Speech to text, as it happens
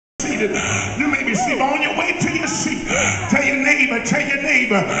You may be seated. On your way to your seat, tell your neighbor,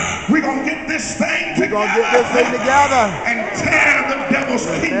 we're going to get this thing together. And tear the devil's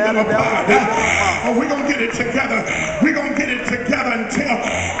kingdom apart. We're going to get it together. We're going to get it together until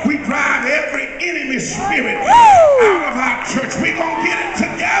we drive every enemy spirit out of our church. We're going to get it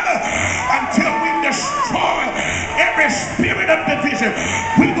together until we destroy every spirit of division.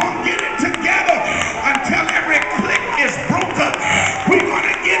 We're going to get it together until every clique is broken. We're going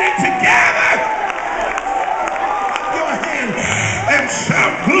to get it together. Go ahead and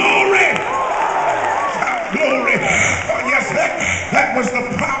shout glory. Shout glory. Oh yes, that was the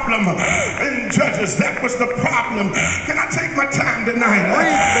problem in Judges. That was the problem. Can I take my time tonight?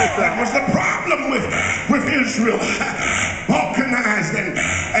 That was the problem with Israel. Balkanized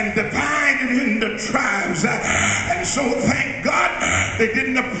and divided into tribes. And so thank God they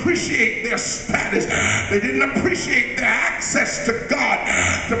didn't appreciate their status. They didn't appreciate their access to God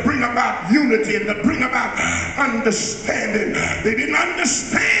to bring about unity and to bring about understanding. They didn't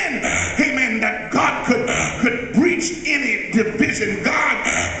understand, amen, that God could breach any division. God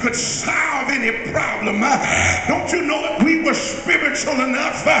could solve any problem. Don't you know if we were spiritual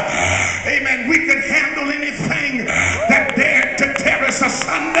enough, amen, we could handle anything that dared to tear us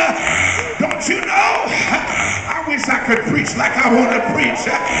asunder? Don't you know? I wish I could preach like I want to preach.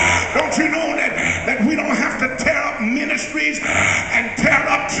 Don't you know that we don't have to tear up ministries and tear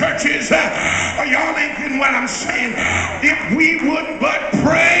up churches? Or y'all ain't getting what I'm saying? If we would but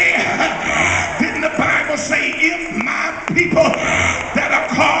pray. Didn't the Bible say, if my people that are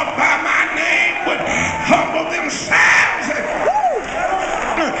called by my name would humble themselves?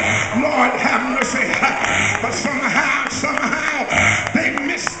 Lord have mercy. But somehow they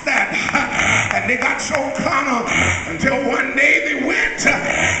missed that. And they got so carnal until one day they went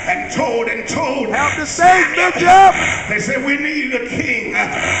and told. Help the saints, Bishop. They said, we need a king.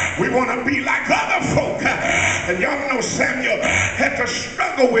 We want to be like other folk. And y'all know Samuel had to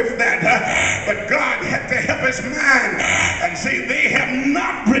struggle with that. But God had to help his mind and say, they have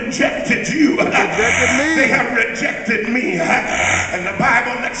not rejected you. They have rejected me. And the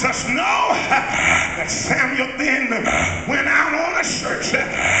Bible lets us know that Samuel then went out on a search.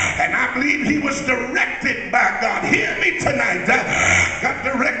 And I believe he was directed by God. Hear me tonight. Got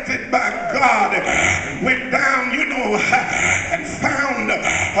directed by God. Went down, you know, and found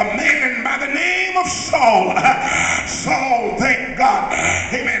a man by the name of Saul. Saul, thank God,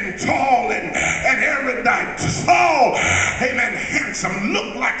 amen, tall and erudite. Saul, amen, handsome,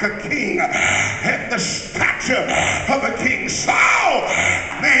 looked like a king, had the stature of a king. Saul,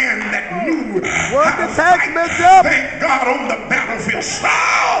 man that knew how to fight, thank God, on the battlefield.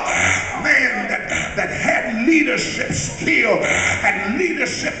 Saul, man that had leadership skill and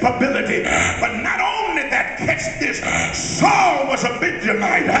leadership ability. But not only that, catch this, Saul was a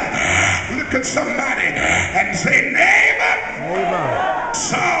Benjamite. Look at somebody and say, neighbor.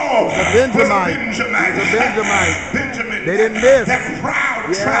 Saul was a Benjamite. Benjamin, they didn't miss. That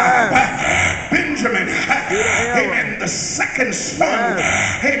proud tribe. Benjamin, amen, the second son,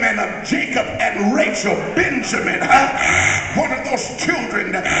 amen, of Jacob and Rachel. Benjamin, one of those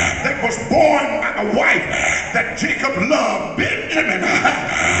children that was born by the wife that Jacob loved. Benjamin,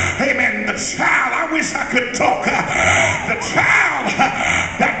 amen, the child, I wish I could talk, the child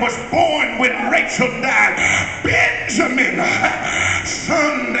that was born when Rachel died. Benjamin,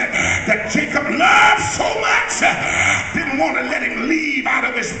 son that Jacob loved so much, didn't want to let him leave out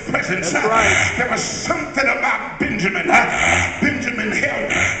of his presence. There was something about Benjamin. Benjamin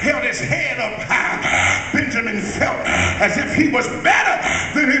held his head up high. Benjamin felt as if he was better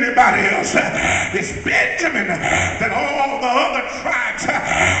than anybody else. It's Benjamin that all the other tribes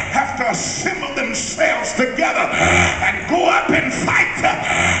have to assemble themselves together and go up and fight,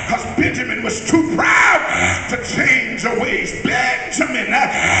 because Benjamin was too proud to change their ways. Benjamin,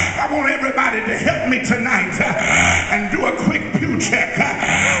 I want everybody to help me tonight and do a quick pew check.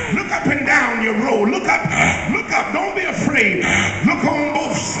 Look up and down your road. Look up. Don't be afraid. Look on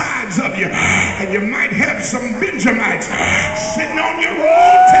both sides of you, and you might have some Benjamites sitting on your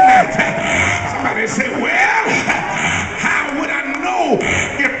road tonight. Somebody say, well, how would I know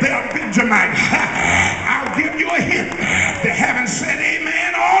if they're Benjamite? I'll give you a hint. They haven't said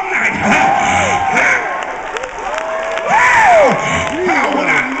amen all night. How would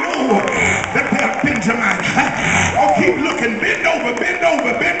I know that they're Benjamite? Oh, keep looking. Bend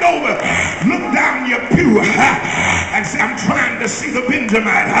over. Look down your pew and say, I'm trying to see the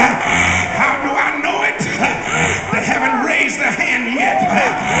Benjamite. How do I know it? They haven't raised their hand yet.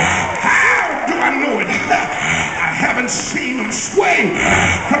 How do I know it? I haven't seen them sway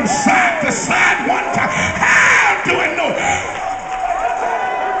from side to side one time. How do I know it?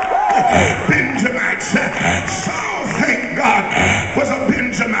 Benjamites. Saul, thank God, was a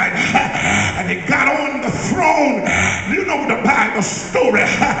Benjamite. And he got on the throne. You know the Bible story.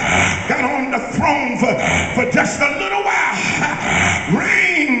 Got on the throne for just a little while.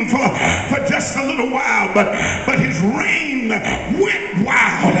 Reigned for just a little while. But his reign went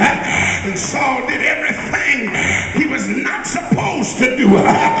wild. And Saul did everything he was not supposed to do.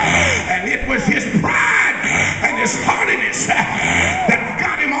 And it was his pride and his haughtiness that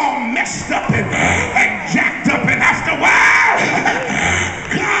got him all messed up and jacked up. And after a while,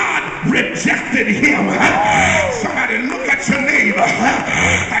 God rejected him. Somebody look at your neighbor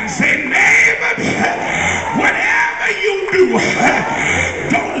and say, neighbor, whatever you do,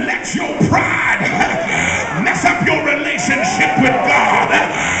 don't let your pride mess up your relationship with God.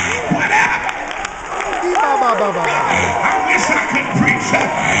 Whatever. I wish I could preach.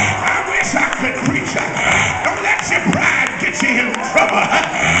 I wish I could preach. Don't let your pride get you in trouble.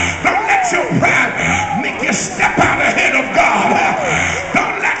 Don't let your pride make you step out ahead of God.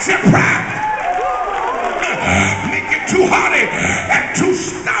 Don't let your pride make you too haughty and too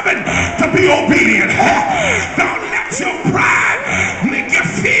stubborn to be obedient. Don't let your pride make you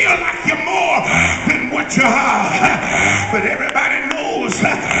feel like you're more than what you are. But everybody knows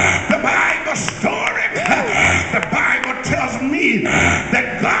the Bible story. The Bible tells me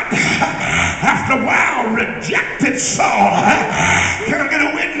that God, after a while, rejected Saul. Can I get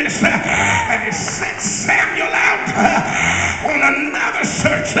a witness? And he sent Samuel out on another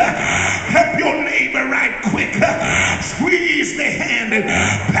search. Help your neighbor right quick. Squeeze the hand and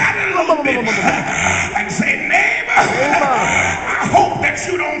pat it a little bit and say, neighbor, I hope that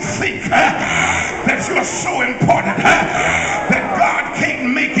you don't think that you're so important that God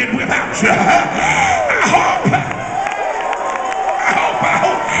can't make it without you.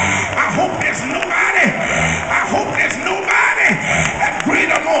 I hope there's nobody at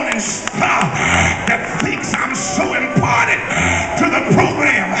Greater Morning Star that thinks I'm so important to the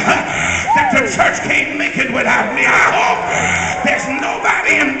program that the church can't make it without me. I hope there's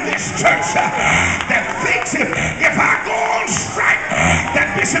nobody in this church that thinks if I go on strike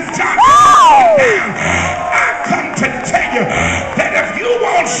that Bishop Johnson will go down. I come to tell you that if you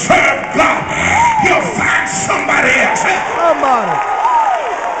won't serve God, he'll find somebody else. Come on.